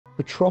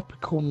For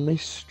tropical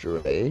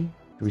mystery,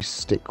 do we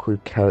stick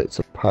with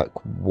character pack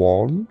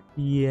 1?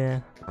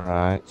 Yeah.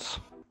 Right.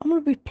 I'm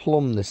gonna be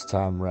plum this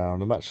time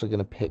round. I'm actually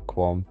gonna pick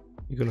one.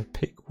 You're gonna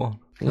pick one.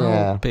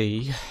 Yeah. I'll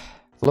be.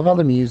 I love how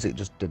the music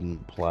just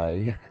didn't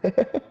play.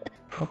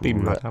 I'll be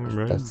Madame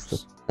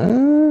Rose.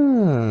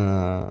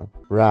 Ah,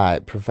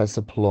 right,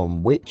 Professor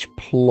Plum. Which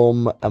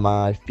plum am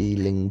I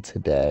feeling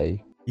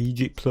today?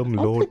 Egypt Plum,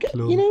 Lord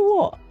Plum. You know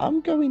what?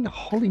 I'm going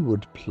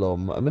Hollywood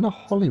Plum. I'm in a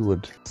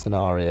Hollywood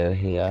scenario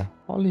here.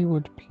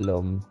 Hollywood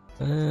Plum.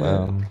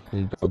 Well,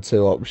 you've got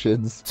 2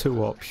 options.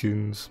 2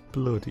 options.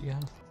 Bloody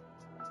hell.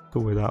 Go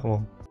with that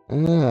one.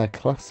 Ah,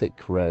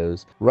 classic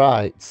Rose.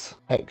 Right,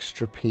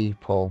 extra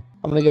people.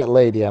 I'm gonna get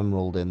Lady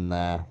Emerald in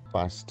there.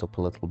 Spice it up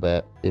a little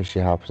bit if she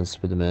happens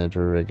to be the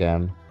murderer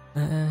again.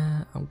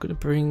 I'm gonna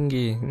bring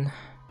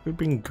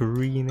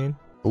Green in.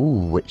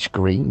 Ooh, which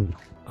green?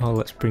 Oh,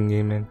 let's bring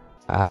him in.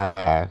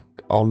 Ah,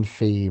 on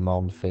theme,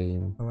 on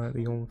theme. I like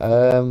the on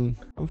theme.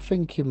 I'm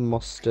thinking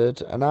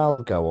mustard, and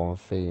I'll go on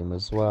theme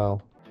as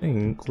well. I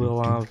think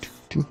we'll have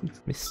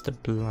Mr.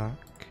 Black.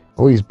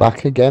 Oh, he's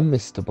back again,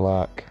 Mr.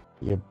 Black.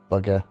 You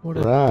bugger. What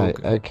a right,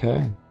 bugger.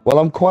 Okay. Well,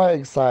 I'm quite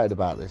excited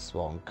about this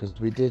one, because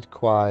we did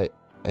quite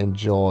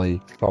enjoy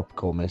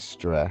Tropical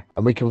Mystery.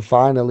 And we can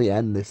finally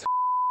end this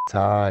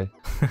tie.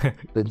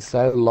 It's been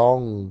so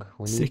long.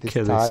 We need Sick this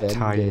of tie this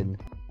ending.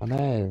 I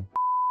know.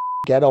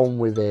 Get on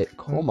with it.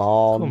 Come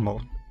on. Come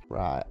on.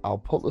 Right, I'll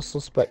put the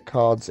suspect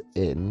cards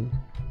in.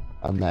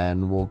 And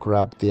then we'll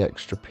grab the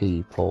extra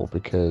people,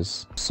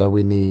 because... So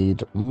we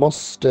need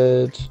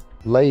mustard...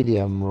 Lady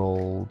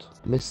Emerald,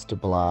 Mr.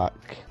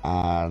 Black,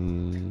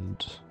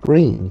 and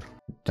Green.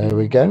 There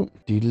we go.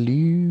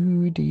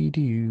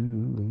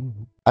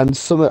 And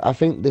some, I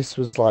think this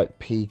was like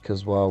peak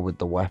as well with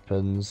the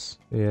weapons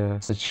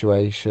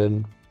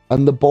situation.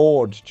 And the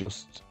board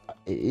just,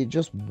 it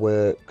just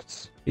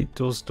worked. It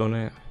does, doesn't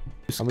it?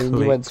 I mean,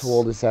 you went to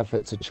all this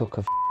effort to chuck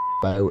a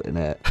boat in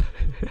it.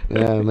 You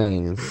know what I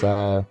mean?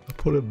 So I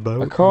put a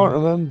boat. I can't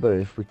remember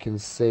if we can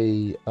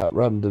see a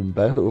random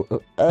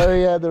boat. Oh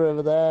yeah, they're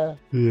over there.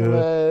 Yeah.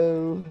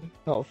 Hello.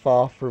 Not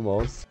far from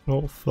us.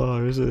 Not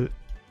far, is it?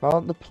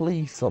 Aren't the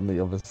police on the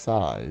other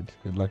side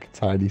in like a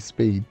tiny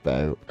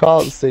speedboat?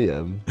 Can't see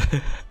them.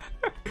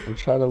 I'm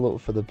trying to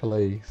look for the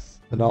police.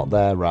 They're not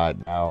there right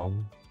now.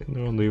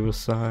 They're on the other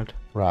side.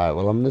 Right,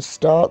 well, I'm going to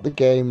start the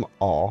game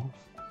off.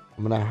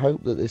 I'm going to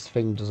hope that this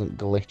thing doesn't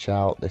glitch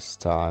out this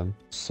time.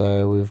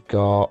 So we've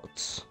got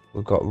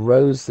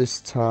Rose this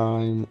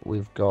time.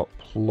 We've got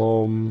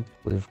Plum.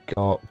 We've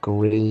got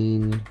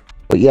Green.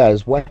 But yeah,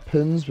 as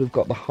weapons, we've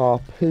got the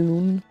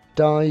harpoon,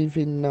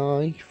 diving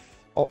knife,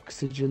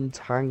 oxygen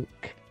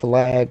tank,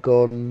 flare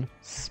gun,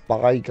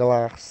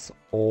 spyglass,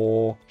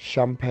 or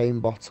champagne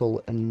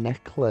bottle and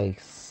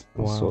necklace.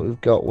 That's what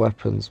we've got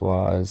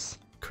weapons-wise.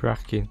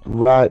 Cracking.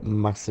 Right,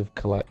 massive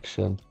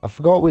collection. I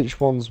forgot which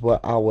ones were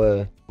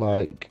our,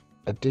 like,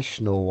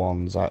 additional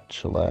ones,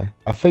 actually.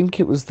 I think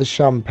it was the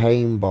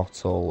champagne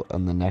bottle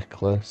and the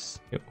necklace.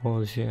 It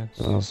was, yes.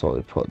 That's what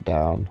we put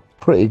down.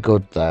 Pretty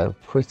good, though.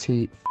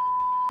 Pretty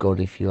good,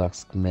 if you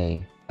ask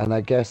me. And I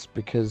guess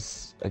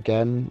because,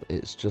 again,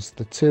 it's just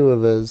the 2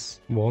 of us.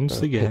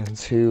 Once again.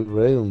 2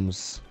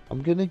 rooms.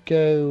 I'm going to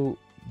go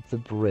the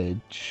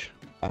bridge.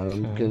 And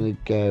I'm going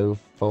to go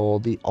for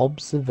the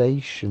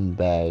observation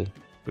bay.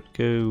 But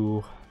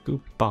go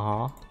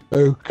bar.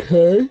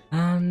 Okay.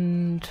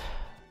 And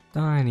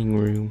dining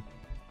room.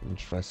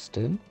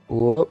 Interesting.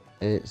 Oh,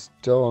 it's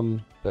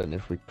done. Don't know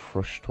if we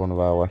crushed one of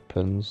our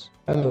weapons.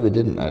 Oh, no, we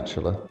didn't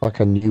actually.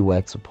 Like I knew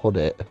where to put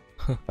it.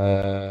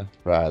 Right,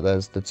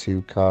 there's the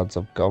 2 cards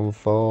I've gone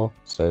for.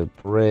 So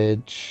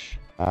bridge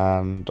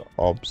and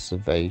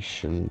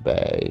observation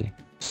bay.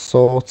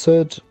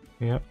 Sorted.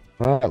 Yep.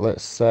 Right,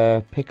 let's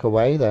pick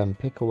away then.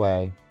 Pick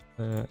away.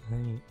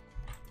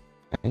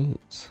 8.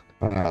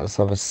 Alright, let's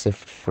have a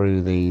sift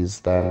through these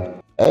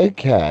then.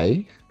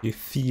 Okay. You're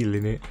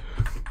feeling it.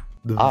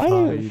 I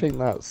don't think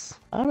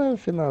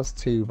that's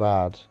too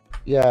bad.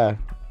 Yeah,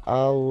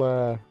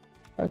 I'll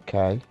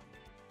okay.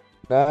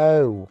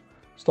 No.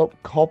 Stop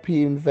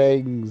copying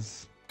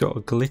things. Got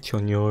a glitch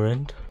on your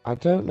end. I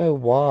don't know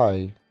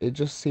why. It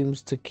just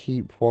seems to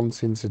keep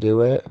wanting to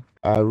do it.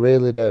 I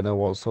really don't know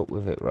what's up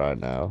with it right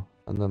now.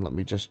 And then let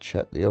me just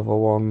check the other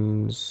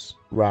ones.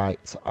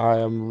 Right, I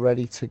am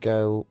ready to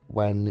go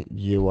when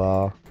you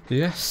are.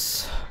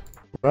 Yes.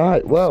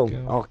 Right, well,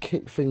 I'll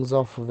kick things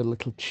off with a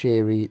little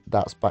cheery,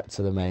 that's back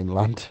to the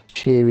mainland.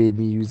 Cheery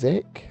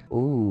music.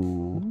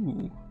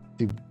 Ooh.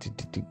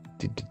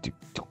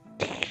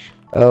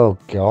 Oh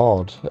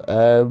god.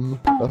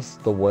 That's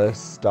the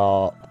worst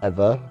start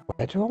ever.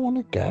 Where do I want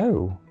to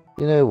go?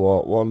 You know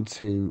what? 1,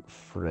 2,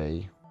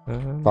 3,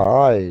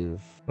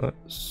 5.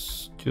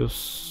 Let's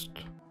just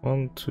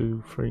 1,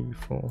 2, 3,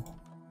 4.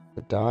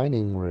 The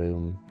dining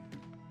room.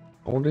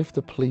 I wonder if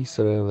the police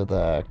are over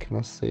there. Can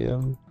I see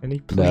them? Any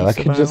police No, I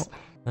can about? just.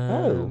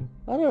 Oh,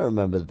 I don't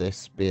remember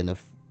this being a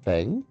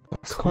thing.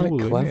 That's quite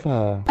Cool,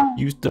 clever.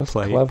 Use the That's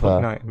plate. clever.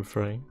 Put night in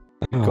frame.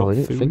 We've Oh, got we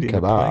didn't food think in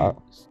of the that.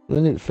 plates. We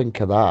didn't think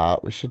of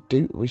that. We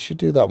should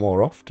do that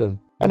more often.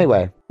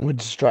 Anyway, we're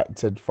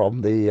distracted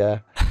from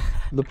the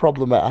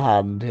problem at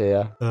hand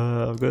here.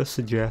 I'm gonna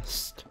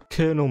suggest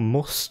Colonel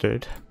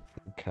Mustard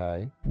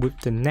Okay, with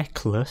the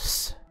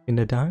necklace in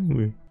the dining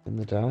room. in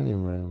the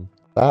dining room.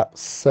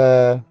 That's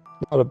not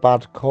a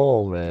bad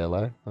call,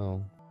 really.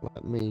 Oh,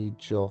 let me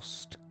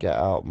just get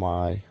out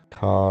my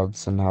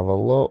cards and have a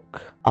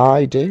look.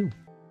 I do.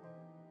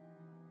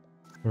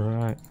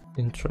 Right,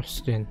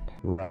 interesting.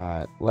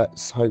 Right,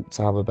 let's hope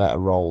to have a better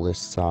roll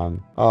this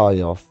time. Oh,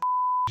 you're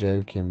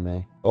joking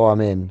me. Oh,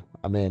 I'm in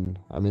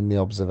the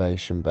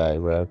observation bay.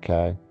 We're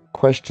okay.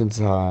 Question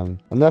time.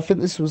 And I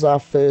think this was our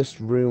first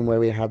room where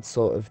we had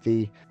sort of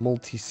the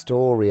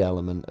multi-story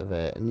element of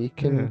it. And you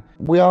can,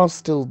 we are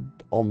still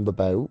on the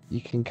boat.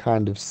 You can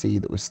kind of see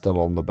that we're still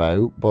on the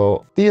boat,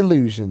 but the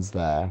illusion's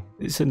there.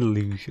 It's an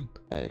illusion.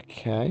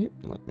 Okay,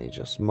 let me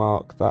just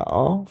mark that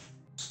off.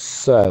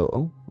 So,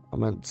 oh, I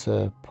meant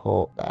to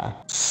put there.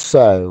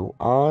 So,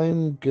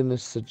 I'm gonna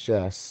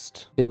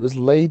suggest it was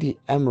Lady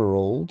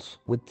Emerald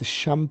with the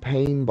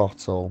champagne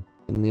bottle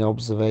in the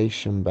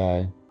observation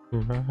bay.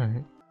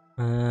 Right.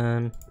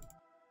 No.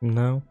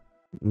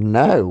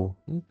 No.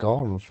 Oh,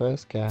 God, on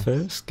first guess.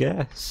 First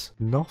guess.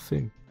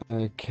 Nothing.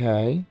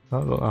 Okay.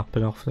 That don't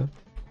happen often.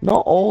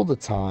 Not all the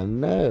time,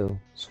 no.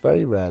 It's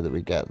very rare that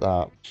we get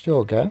that.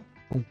 Sure, go.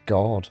 Oh,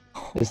 God.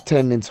 It's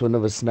turned into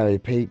another Snowy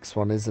Peaks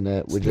one, isn't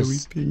it? We're Snowy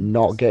just Peaks.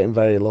 not getting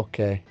very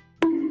lucky.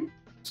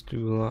 Let's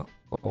do that.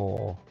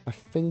 Oh, I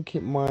think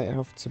it might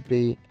have to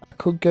be... I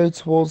could go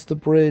towards the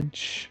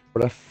bridge,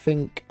 but I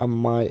think I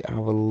might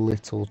have a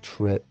little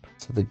trip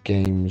to the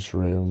games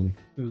room.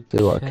 Okay.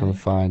 See what I can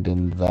find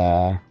in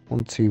there. 1,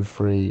 2,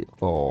 3,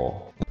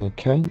 4.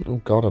 Okay.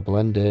 Oh, God, I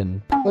blend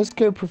in. Let's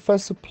go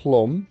Professor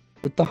Plum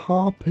with the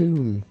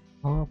harpoon.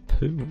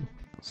 Harpoon.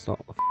 That's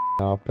not the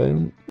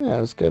harpoon. Yeah,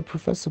 let's go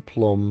Professor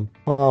Plum,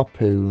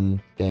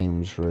 harpoon,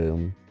 games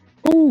room.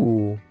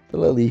 Ooh, the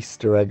little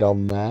Easter egg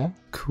on there.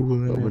 Cool.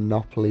 Little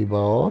Monopoly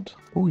board.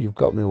 Oh, you've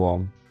got me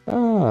one.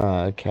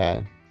 Ah,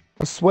 okay.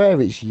 I swear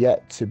it's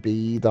yet to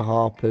be the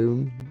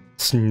harpoon.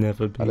 It's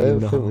never I been don't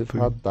the think we've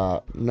harpoon. had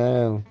that.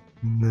 No.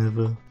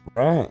 Never.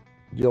 Right,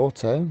 your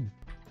turn.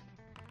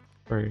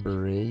 Right.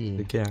 3.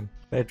 Again.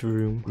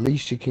 Bedroom. At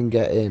least you can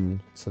get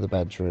in to the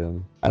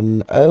bedroom.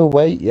 And oh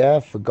wait, yeah, I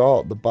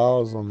forgot the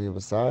bar's on the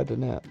other side,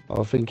 isn't it? I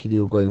was thinking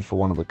you were going for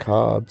one of the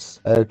cards.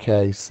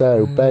 Okay,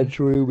 so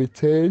bedroom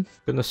it is.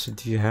 Gonna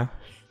suggest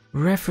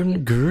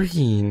Reverend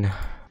Green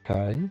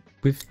Okay.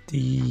 with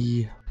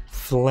the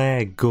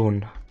flare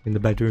gun in the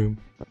bedroom.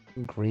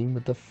 Green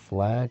with the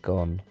flare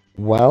gun.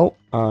 Well,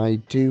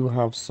 I do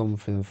have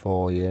something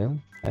for you.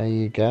 There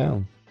you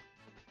go.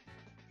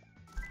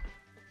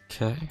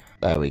 Okay.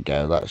 There we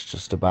go. That's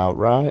just about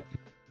right.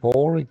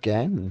 4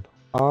 again.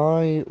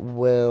 I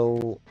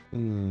will...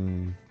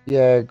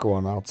 Yeah, go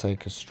on. I'll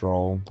take a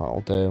stroll.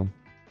 That'll do.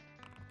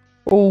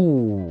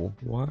 Oh,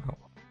 Wow.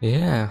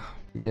 Yeah.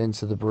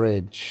 into the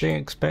bridge. Didn't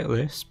expect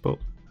this, but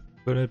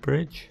got a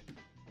bridge.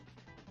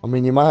 I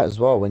mean, you might as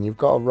well when you've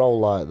got a roll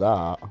like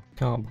that.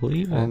 Can't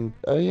believe it. And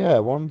oh yeah,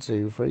 1,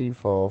 2, 3,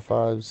 4,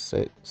 5,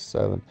 6,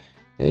 7.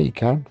 Yeah, you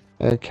can.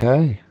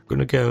 Okay.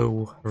 Gonna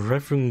go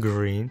Reverend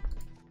Green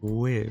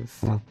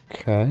with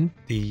Okay.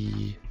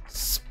 the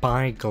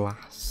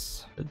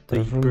spyglass at the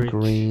Reverend bridge.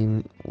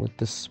 Green with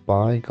the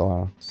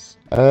spyglass.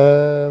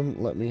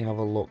 Let me have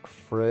a look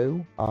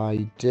through.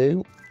 I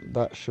do.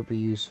 That should be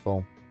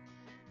useful.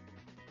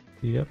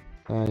 Yep.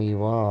 There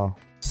you are.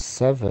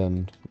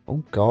 7.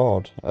 Oh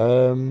God.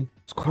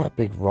 It's quite a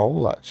big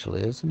roll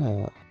actually, isn't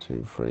it?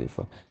 2, 3,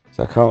 4.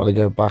 So I can't really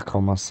go back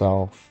on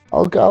myself.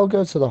 I'll go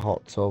to the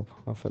hot tub.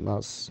 I think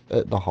that's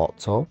at the hot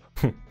tub.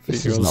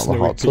 This is not the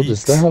hot tub,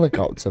 it's the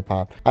helicopter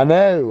pad. I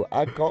know,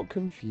 I got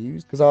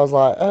confused because I was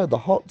like, oh, the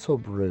hot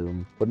tub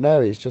room. But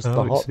no, it's just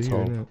the hot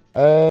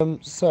tub.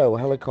 So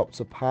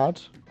helicopter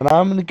pad. And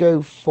I'm gonna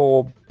go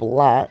for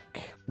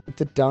black with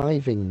the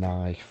diving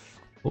knife.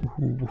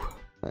 Ooh.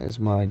 That is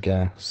my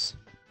guess.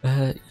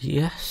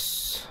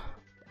 Yes.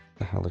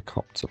 The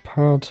helicopter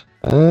pad.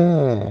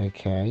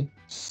 Okay.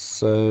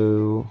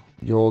 So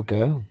your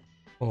go.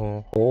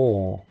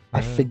 Oh.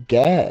 I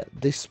forget.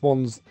 This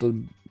one's the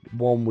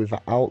one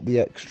without the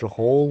extra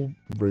hall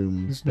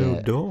room. There's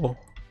no door.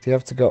 So you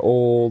have to go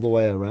all the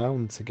way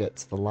around to get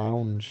to the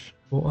lounge.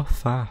 What a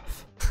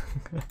faff.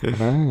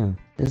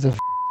 It's a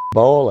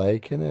ball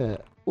ache, isn't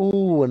it?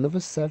 Ooh, another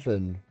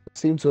 7.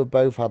 Seem to have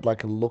both had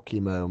like a lucky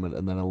moment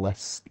and then a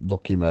less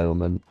lucky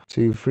moment.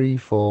 2, 3,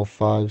 4,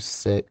 5,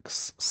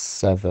 6,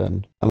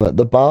 7. I'm at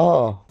the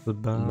bar. The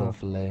bar.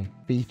 Lovely.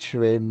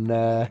 Featuring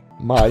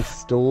my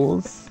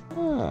stores.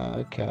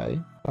 Okay.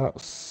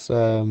 That's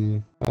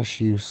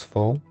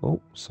useful. Oh,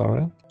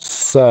 sorry.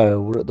 So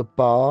we're at the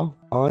bar.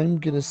 I'm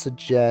gonna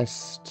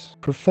suggest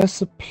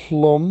Professor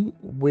Plum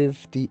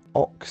with the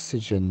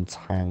oxygen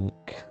tank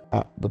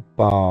at the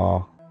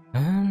bar.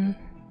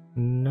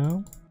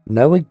 No.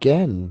 No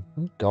again.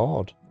 Oh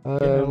God.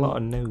 Getting a lot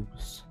of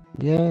no's.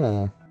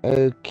 Yeah.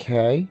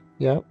 Okay.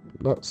 Yep,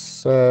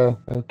 that's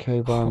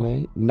okay by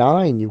me.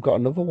 9, you've got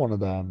another one of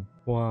them.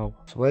 Wow.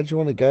 So where do you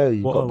want to go?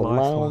 You've What a got the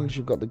lifeline. lounge,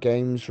 you've got the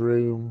games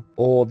room,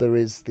 or there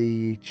is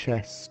the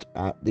chest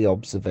at the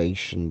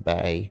observation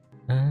bay.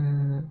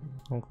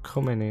 I'll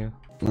come in here.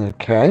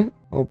 Okay,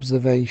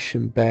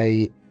 observation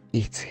bay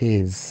it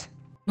is.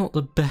 Not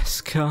the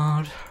best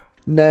card.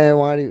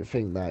 No, I didn't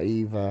think that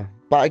either.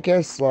 But I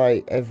guess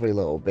like every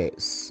little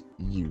bit's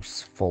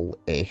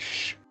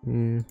useful-ish.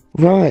 Mm.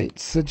 Right,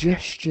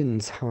 suggestion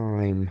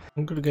time.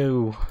 I'm gonna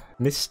go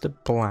Mr.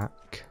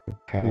 Black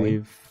Okay.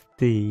 with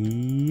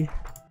the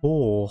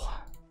ore.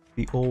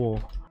 The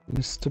ore.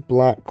 Mr.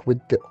 Black with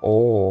the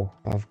ore.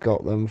 I've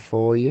got them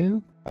for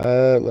you.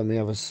 Let me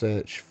have a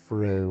search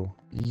through.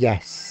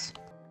 Yes.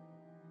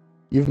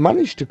 You've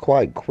managed to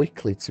quite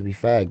quickly, to be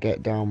fair,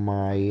 get down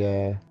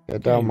my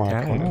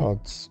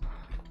cards.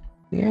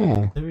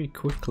 Yeah. Very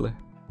quickly.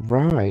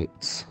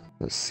 Right.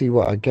 Let's see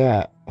what I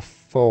get.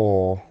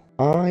 4.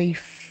 I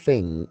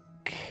think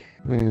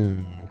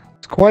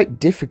it's quite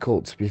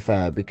difficult, to be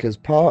fair, because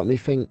part of me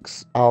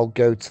thinks I'll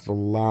go to the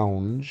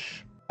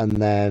lounge and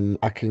then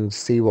I can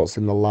see what's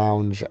in the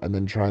lounge and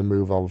then try and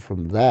move on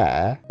from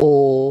there.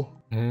 Or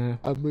Yeah.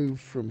 I move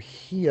from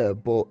here,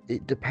 but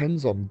it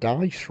depends on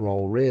dice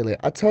roll, really.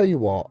 I tell you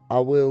what, I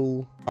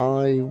will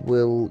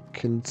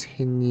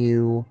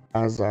continue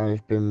as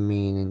I've been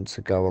meaning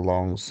to go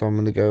along. So I'm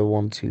gonna go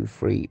 1, 2,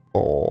 3,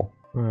 4.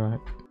 Right.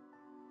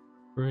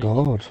 3.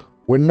 God,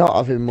 we're not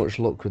having much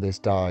luck with this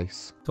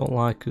dice. Don't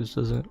like us,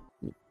 does it?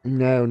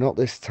 No, not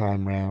this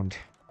time round.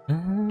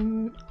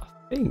 I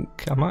think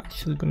I'm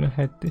actually gonna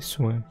head this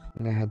way. I'm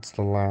gonna head to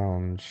the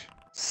lounge.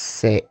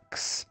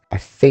 6. I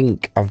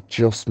think I've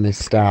just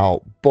missed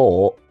out,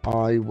 but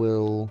I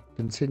will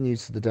continue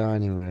to the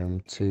dining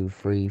room. 2,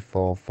 3,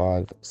 4,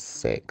 5,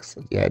 6.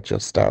 Yeah,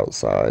 just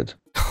outside.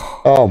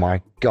 Oh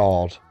my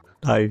god.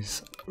 That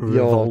is You're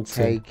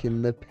revolting.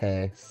 taking the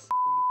piss.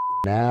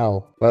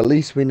 Now. Well, at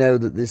least we know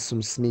that there's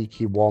some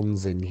sneaky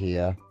ones in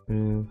here.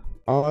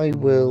 I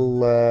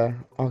will,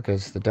 I'll go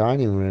to the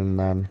dining room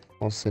then.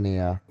 What's in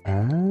here?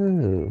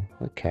 Oh,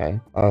 okay.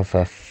 Oh,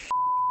 for f***'s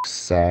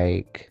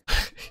sake.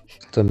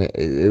 Done it.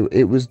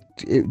 It was,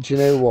 do you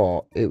know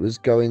what? It was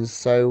going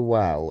so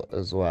well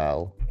as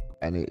well.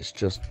 And it's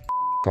just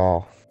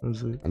off.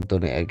 Was it? And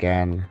done it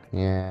again.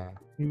 Yeah.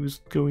 He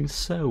was going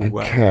so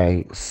well.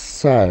 Okay,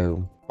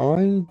 so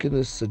I'm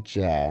gonna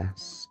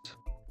suggest.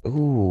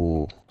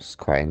 Ooh, it's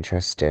quite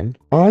interesting.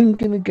 I'm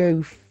gonna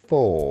go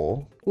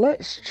for.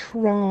 Let's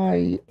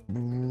try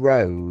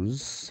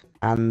Rose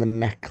and the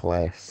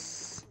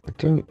necklace. I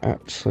don't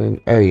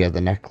actually. Oh yeah, the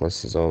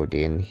necklace is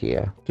already in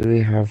here. Do we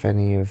have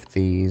any of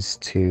these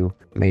to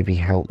maybe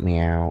help me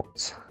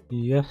out?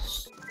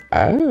 Yes.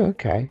 Oh,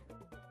 okay.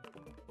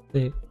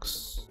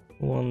 6.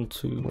 1,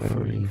 2,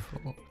 3,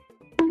 4.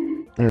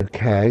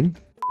 Okay.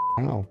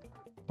 Oh,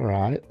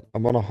 alright.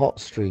 I'm on a hot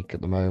streak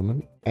at the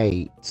moment.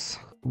 8.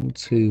 1,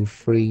 2,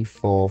 3,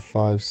 4,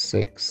 5,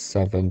 6,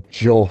 7.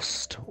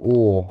 Just.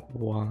 Oh.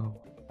 Wow.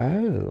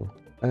 Oh.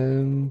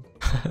 Oh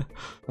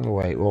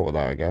wait, what was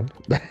that again?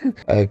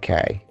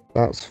 Okay,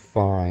 that's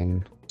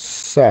fine.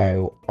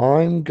 So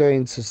I'm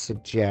going to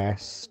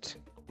suggest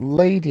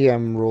Lady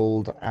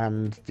Emerald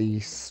and the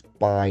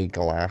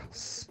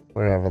Spyglass.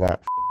 Wherever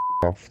that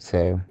off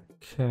to.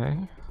 Okay.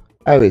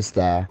 Oh, it's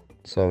there.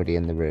 It's already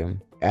in the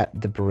room. At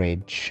the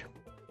bridge.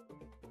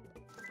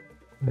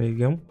 There you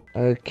go.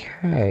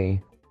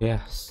 Okay.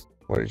 Yes.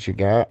 What did you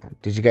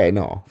get? Did you get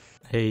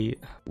enough? 8.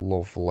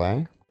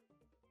 Lovely.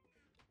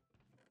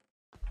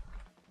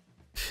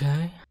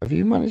 Okay. Have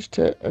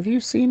you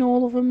seen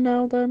all of them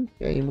now then?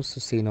 Yeah, you must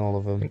have seen all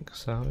of I them. think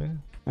so,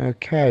 yeah.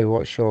 Okay,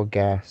 what's your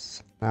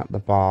guess? At the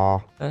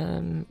bar.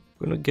 I'm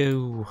gonna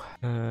go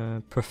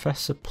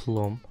Professor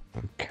Plum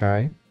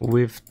Okay.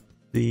 with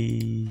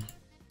the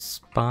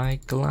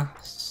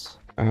spyglass.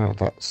 Oh,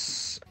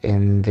 that's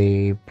in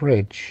the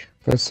bridge.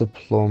 Professor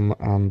Plum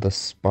and the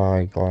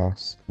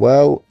Spyglass.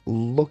 Well,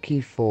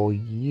 lucky for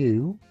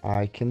you,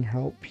 I can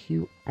help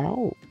you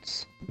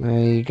out. There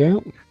you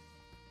go.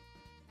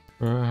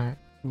 Right.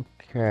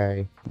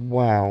 Okay.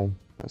 Well,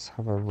 let's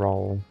have a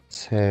roll.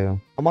 2.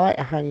 I might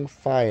hang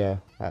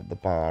fire at the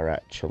bar,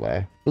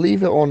 actually.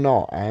 Believe it or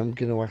not, I am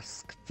going to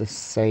ask the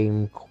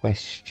same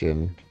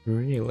question.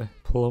 Really?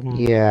 Plum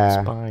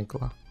Yeah.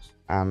 spyglass.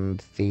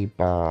 And the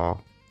bar.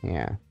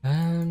 Yeah.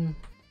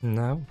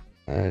 No.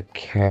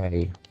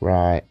 Okay,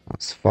 right,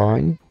 that's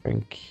fine.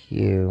 Thank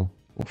you.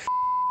 Oh,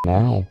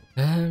 now.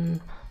 I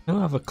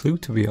don't have a clue,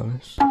 to be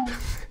honest.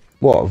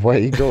 What? Where are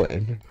you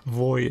going?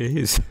 Boy, it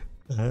is.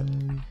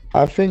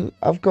 I think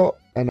I've got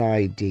an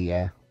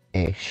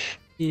idea-ish.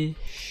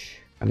 Ish.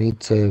 I need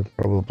to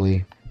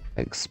probably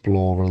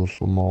explore a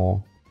little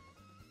more.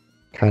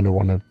 Kind of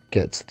want to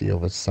get to the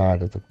other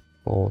side of the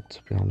board,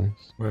 to be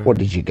honest. Right. What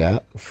did you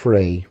get?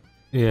 3.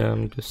 Yeah,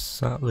 I'm just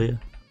sat there.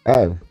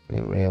 Oh, I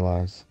didn't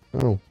realise.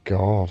 Oh,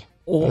 God.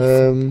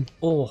 Awful.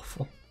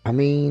 Awful. I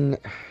mean,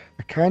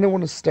 I kind of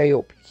want to stay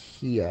up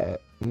here.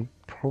 I'm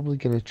probably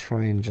going to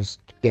try and just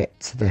get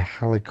to the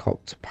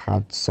helicopter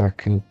pad so I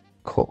can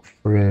cut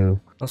through.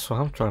 That's what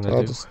I'm trying So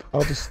to do.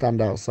 I'll just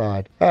stand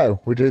outside. Oh,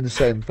 we're doing the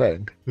same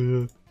thing.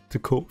 To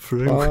cut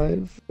through.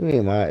 5. We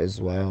might as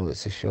well.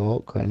 It's a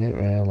shortcut, isn't it,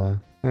 really?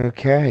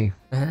 Okay.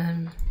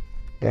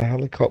 The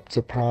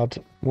helicopter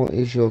pad. What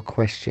is your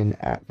question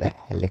at the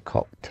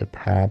helicopter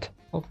pad?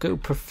 I'll go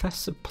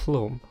Professor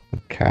Plum.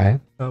 Okay.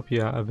 Help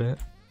you out a bit.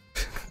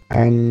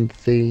 And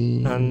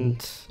the...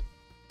 And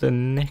the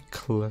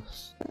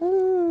necklace.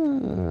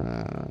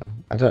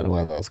 I don't know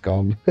where that's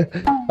gone.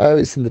 Oh,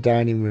 it's in the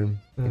dining room.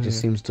 It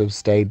just seems to have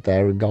stayed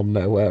there and gone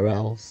nowhere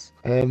else.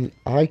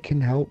 I can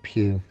help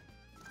you.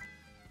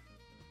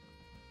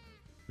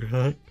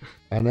 Right.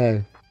 I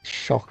know.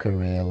 Shocker,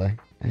 really.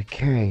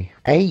 Okay.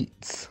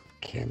 8.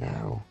 Okay,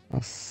 now.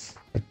 That's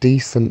a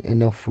decent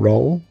enough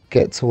roll.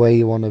 Get to where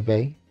you want to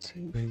be.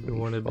 2, 3, You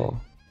want to be?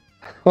 4.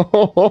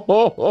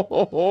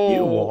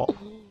 You what?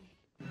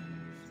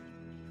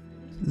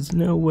 There's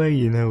no way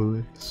you know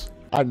this.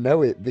 I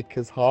know it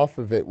because half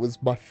of it was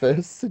my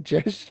first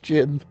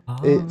suggestion.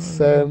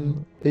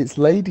 It's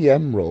Lady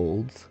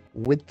Emerald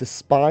with the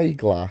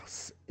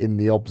spyglass in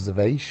the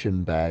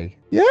observation bay.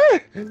 Yeah!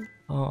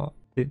 Oh,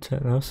 didn't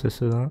take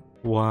notice of that.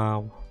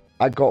 Wow.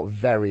 I got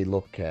very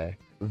lucky.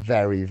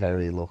 Very,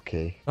 very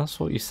lucky. That's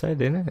what you said,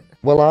 innit?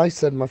 Well, I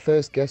said my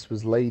first guess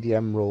was Lady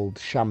Emerald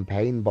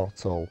champagne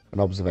bottle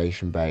and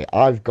observation bay.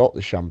 I've got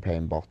the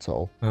champagne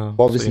bottle. Oh,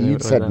 But obviously, so you you'd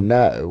knew it said was them.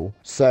 no.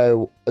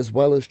 So, as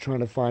well as trying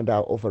to find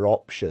out other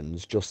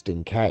options just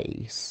in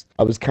case,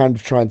 I was kind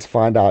of trying to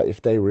find out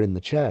if they were in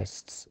the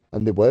chests,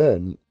 and they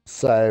weren't.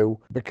 So,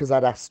 because I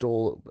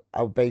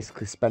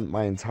basically spent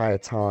my entire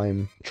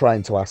time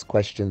trying to ask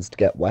questions to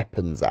get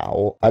weapons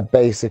out. I'd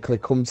basically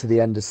come to the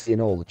end of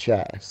seeing all the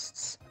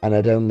chests, and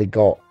I'd only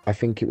got, I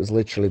think it was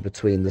literally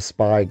between the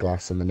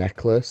spyglass and the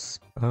necklace.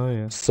 Oh,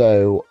 yeah.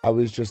 So, I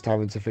was just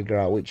having to figure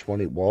out which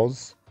one it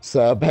was.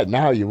 So I bet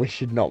now you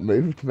wish you'd not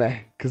moved me,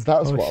 because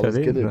that's I what I wish was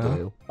I going did to now.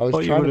 do. I was Thought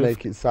you trying to would've-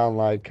 make it sound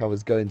like I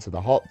was going to the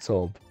hot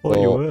tub. What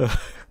you but were.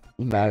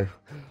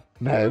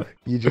 no,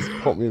 you just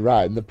put me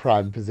right in the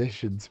prime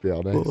position, to be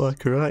honest. Look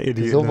like a right Because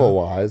idiot now.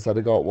 otherwise, I'd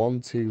have got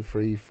 1, 2,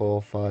 3,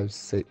 4, 5,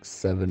 6,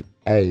 7,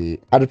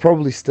 8. I'd have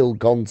probably still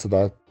gone to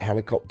the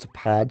helicopter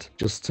pad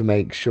just to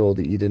make sure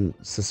that you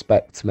didn't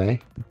suspect me.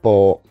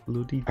 But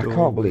Bloody I can't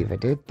doorway. believe I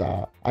did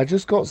that. I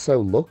just got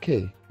so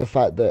lucky. The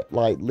fact that,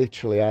 like,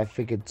 literally I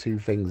figured 2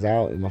 things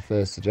out in my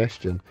first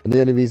suggestion. And the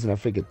only reason I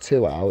figured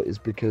 2 out is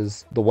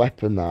because the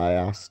weapon that I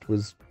asked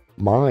was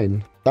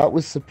mine. That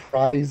was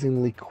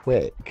surprisingly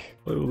quick.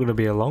 It was going to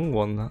be a long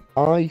one, that.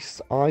 I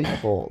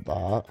thought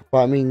that. But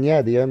I mean,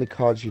 yeah, the only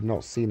cards you'd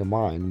not seen of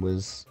mine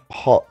was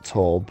hot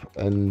tub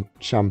and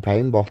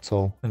champagne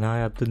bottle. And I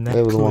had the necklace.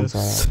 They were the ones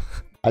I had.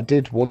 I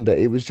did wonder.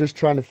 It was just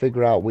trying to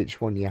figure out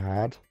which one you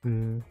had.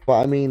 But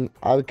I mean,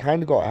 I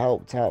kind of got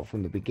helped out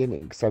from the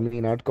beginning. Because I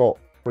mean, I'd got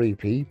 3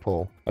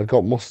 people. I'd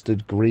got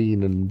mustard,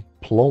 green and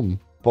plum.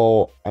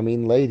 But, I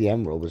mean, Lady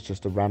Emerald was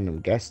just a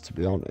random guess, to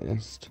be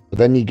honest. But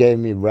then you gave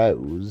me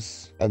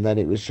Rose, and then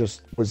it was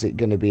just, was it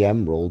going to be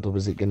Emerald or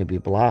was it going to be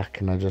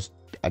Black? And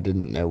I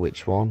didn't know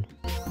which one.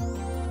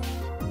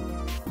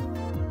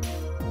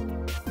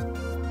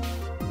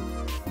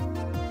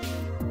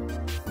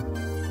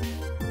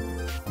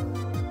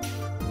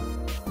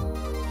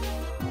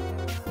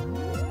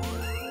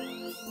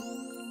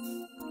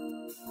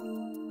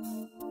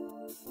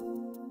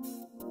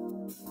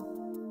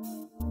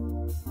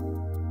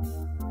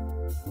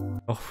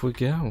 Off we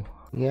go.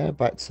 Yeah,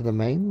 back to the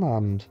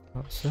mainland.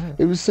 That's it.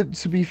 It was,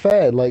 to be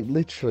fair, like,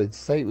 literally, to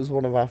say it was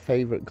one of our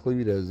favourite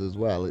Cluedos as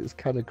well, it's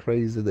kind of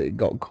crazy that it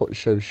got cut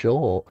so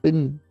short.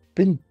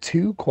 Been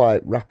 2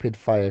 quite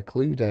rapid-fire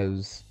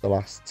Cluedos, the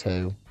last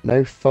 2.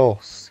 No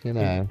fuss, you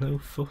know. No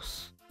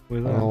fuss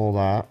with And that. all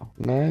that.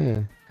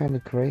 No, kind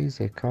of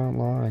crazy, can't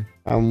lie.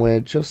 And we're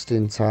just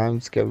in time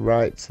to get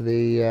right to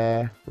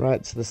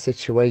the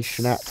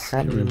situation at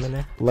hand.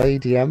 Ceremony.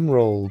 Lady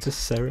Emerald. It's a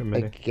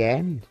ceremony.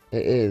 Again,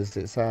 it is.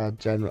 It's our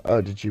general. Oh,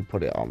 did you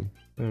put it on?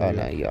 There Oh we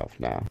no, go. you have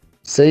now.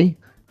 See,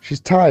 she's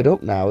tied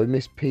up now with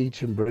Miss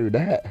Peach and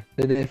Brunette.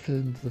 Been here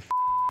since the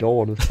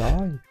dawn of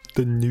time.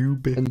 The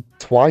newbie. And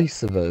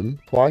twice of the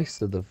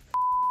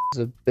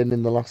have been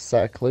in the last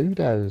set of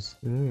Cluedos.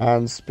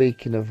 And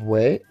speaking of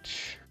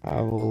which, I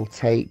will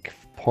take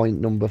point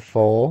number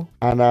 4,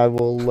 and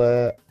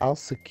I'll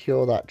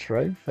secure that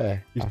trophy.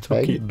 You I took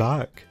think. it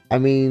back. I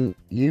mean,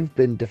 you've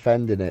been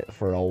defending it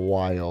for a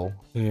while,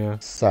 Yeah.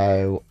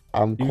 so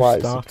I'm You quite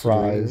started doing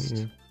it, didn't surprised.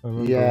 you? I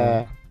remember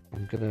Yeah,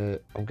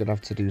 I'm gonna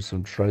have to do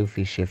some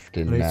trophy that.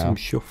 shifting Need now. some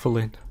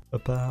shuffling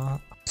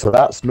about. So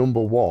that's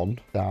number 1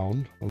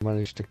 down. I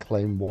managed to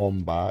claim 1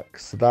 back.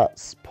 So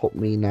that's put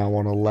me now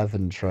on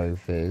 11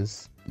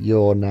 trophies.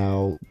 You're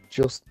now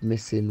just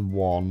missing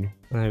 1.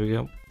 There we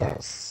go.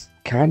 That's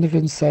kind of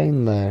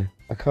insane though.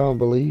 I can't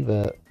believe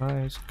it.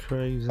 That is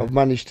crazy. I've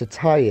managed to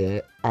tie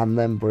it and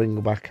then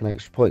bring back an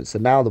extra point. So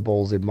now the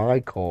ball's in my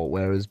court,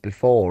 whereas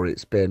before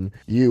it's been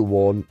you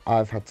won,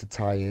 I've had to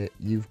tie it,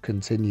 you've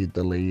continued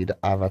the lead,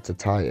 I've had to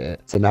tie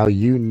it. So now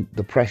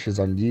the pressure's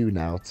on you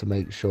now to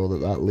make sure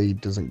that that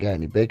lead doesn't get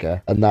any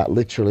bigger. And that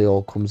literally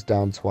all comes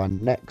down to our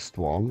next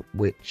one,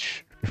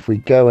 which if we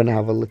go and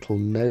have a little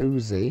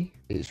nosy,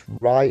 it's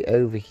right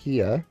over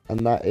here,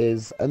 and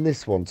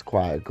this one's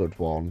quite a good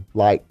one.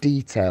 Like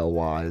detail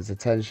wise,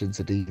 attention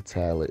to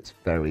detail, it's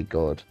very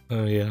good.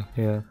 Oh yeah,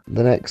 yeah.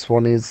 The next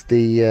one is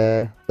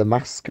the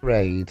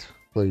Masquerade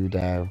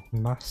Cluedo.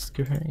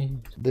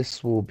 Masquerade.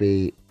 This will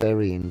be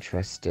very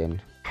interesting.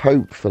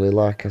 Hopefully,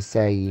 like I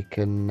say, you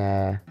can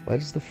where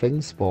does the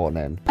thing spawn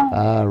in?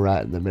 Ah,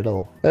 right in the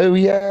middle. Oh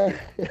yeah.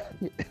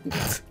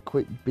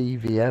 Quick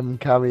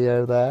BVM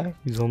cameo there.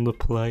 He's on the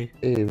play.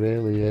 He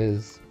really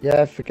is.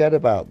 Yeah, forget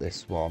about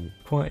this one.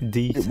 Quite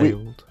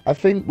detailed. I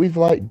think we've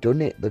like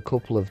done it the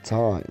couple of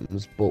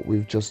times, but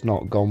we've just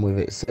not gone with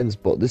it since.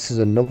 But this is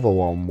another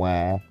one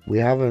where we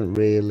haven't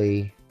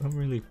really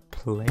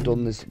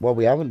done this. Well,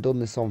 we haven't done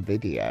this on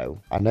video.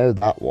 I know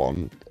that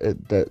one.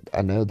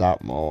 I know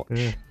that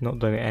much. Not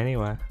done it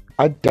anywhere.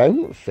 I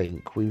don't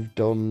think we've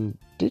done.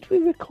 Did we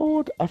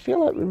record? I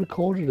feel like we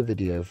recorded a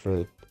video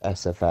for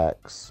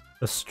SFX.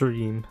 A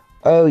stream.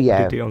 Oh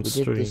yeah, Did it on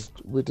stream.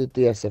 We did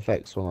the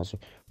SFX one also.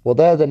 Well,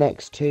 they're the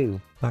next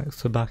two. Back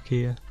to back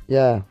here.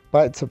 Yeah,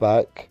 back to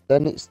back.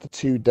 Then it's the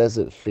two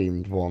desert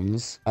themed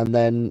ones, and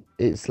then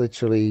it's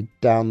literally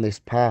down this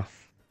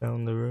path.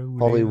 Down the road.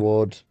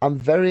 Hollywood. Yeah. I'm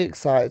very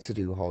excited to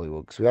do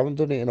Hollywood because we haven't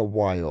done it in a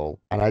while,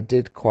 and I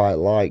did quite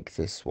like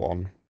this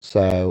one.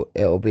 So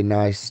it'll be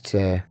nice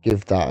to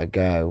give that a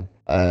go.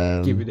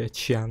 Give it a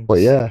chance.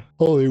 But yeah,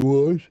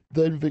 Hollywood,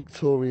 then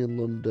Victorian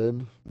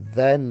London,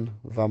 then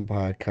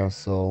Vampire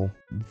Castle,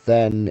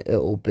 then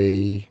it'll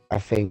be, I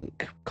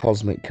think,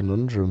 Cosmic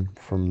Conundrum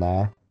from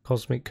there.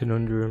 Cosmic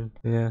Conundrum,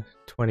 yeah,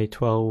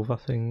 2012, I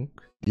think.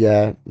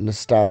 Yeah,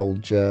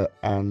 Nostalgia,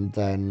 and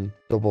then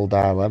Double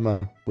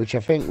Dilemma, which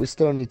I think we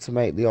still need to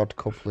make the odd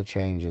couple of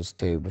changes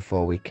to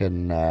before we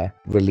can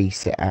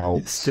release it out.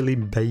 It's still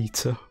in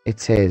beta.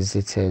 It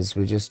is.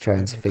 We're just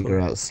trying to figure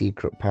out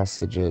secret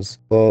passages.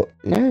 But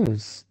no,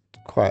 it's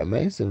quite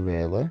amazing,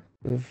 really.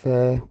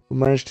 We've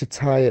managed to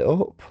tie it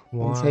up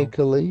and take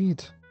a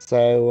lead.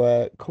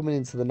 So coming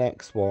into the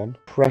next one,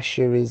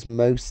 pressure is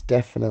most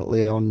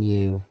definitely on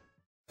you.